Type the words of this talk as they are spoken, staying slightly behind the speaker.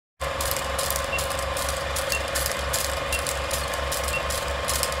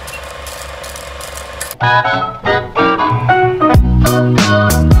Hey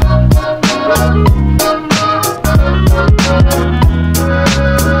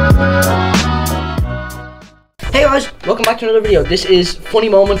guys, welcome back to another video. This is Funny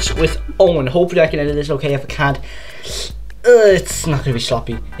Moments with Owen. Hopefully I can edit this okay. If I can't, it's not going to be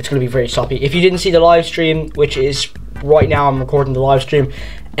sloppy. It's going to be very sloppy. If you didn't see the live stream, which is right now, I'm recording the live stream.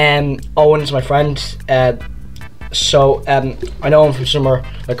 Owen's my friend. So I know him from somewhere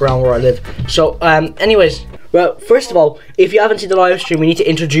like around where I live. So anyways, well, first of all, if you haven't seen the live stream, we need to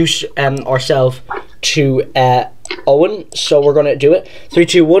introduce ourselves to Owen. So we're gonna do it. 3,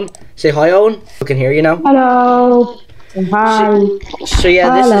 2, 1. Say hi, Owen. We can hear you now. Hello. Hi. So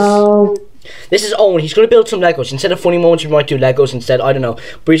yeah, hello. This is Owen. He's gonna build some Legos. Instead of Funny Moments, we might do Legos instead. I don't know,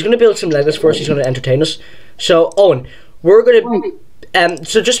 but he's gonna build some Legos first. He's gonna entertain us. So Owen, we're gonna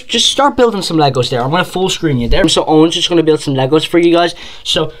so just start building some Legos there. I'm gonna full screen you there. So Owen's just gonna build some Legos for you guys.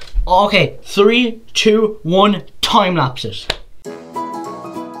 So okay, 3, 2, 1, time lapses.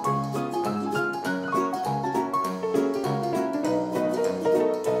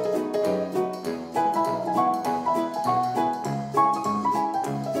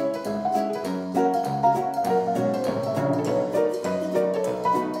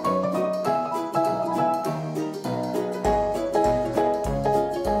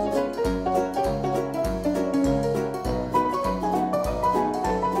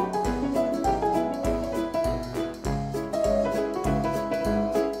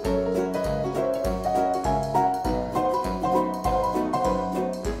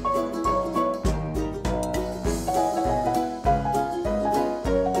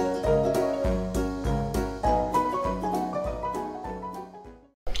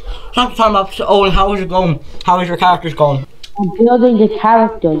 Stop the time lapse. Owen, how is it going? How is your characters going? I'm building the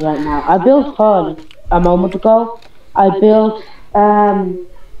characters right now. I built Hud a moment ago. I built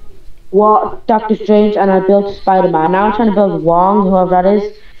Doctor Strange, and I built Spider-Man. Now I'm trying to build Wong, whoever that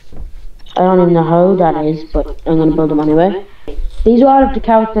is. I don't even know who that is, but I'm gonna build them anyway. These are all of the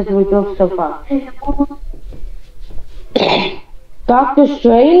characters that we built so far. Doctor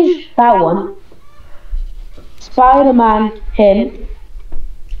Strange, that one. Spider-Man, him.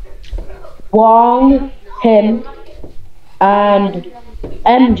 Wong, him, and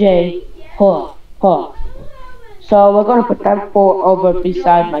MJ, her. So we're gonna put them 4 over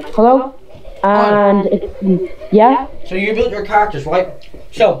beside my pillow, and yeah. So you built your characters, right?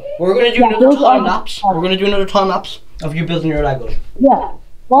 So we're gonna do another time lapse. We're gonna do another time lapse of you building your Legos. Yeah.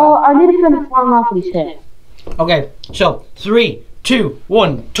 Well, I need to finish one off these here. Okay. So 3, 2,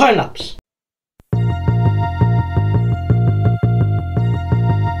 1, time lapse.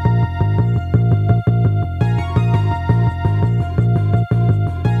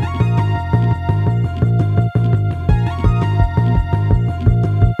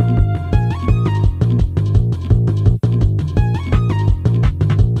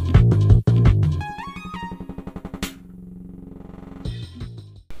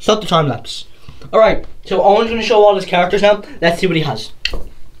 Stop the time lapse. Alright, so Owen's going to show all his characters now. Let's see what he has.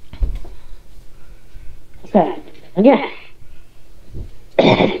 Okay, again.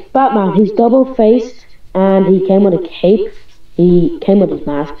 Batman, he's double faced and he came with a cape. He came with his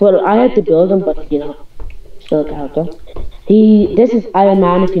mask. Well, I had to build him, but you know, still a character. This is Iron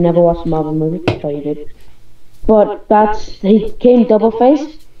Man if you never watched the Marvel movie. I'm sure you did. But he came double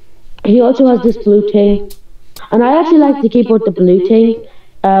faced. He also has this blue thing. And I actually like to keep with the blue thing.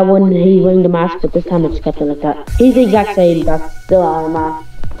 When he wearing the mask, but this time I just kept it like that. He's the exact same, that's still Iron Man.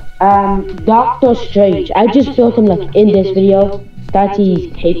 Doctor Strange, I just built him like in this video. That's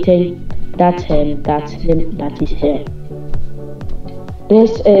his cape thing, that's him, that's his hair. This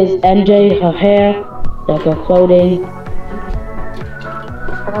is MJ, her hair, like her clothing.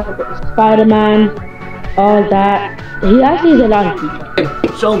 Spider-Man, all that. He actually has a lot of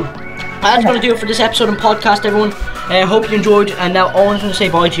people. So, that's going to do it for this episode and podcast, everyone. I hope you enjoyed, and now Owen's going to say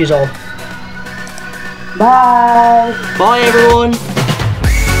bye to you all. Bye. Bye, everyone.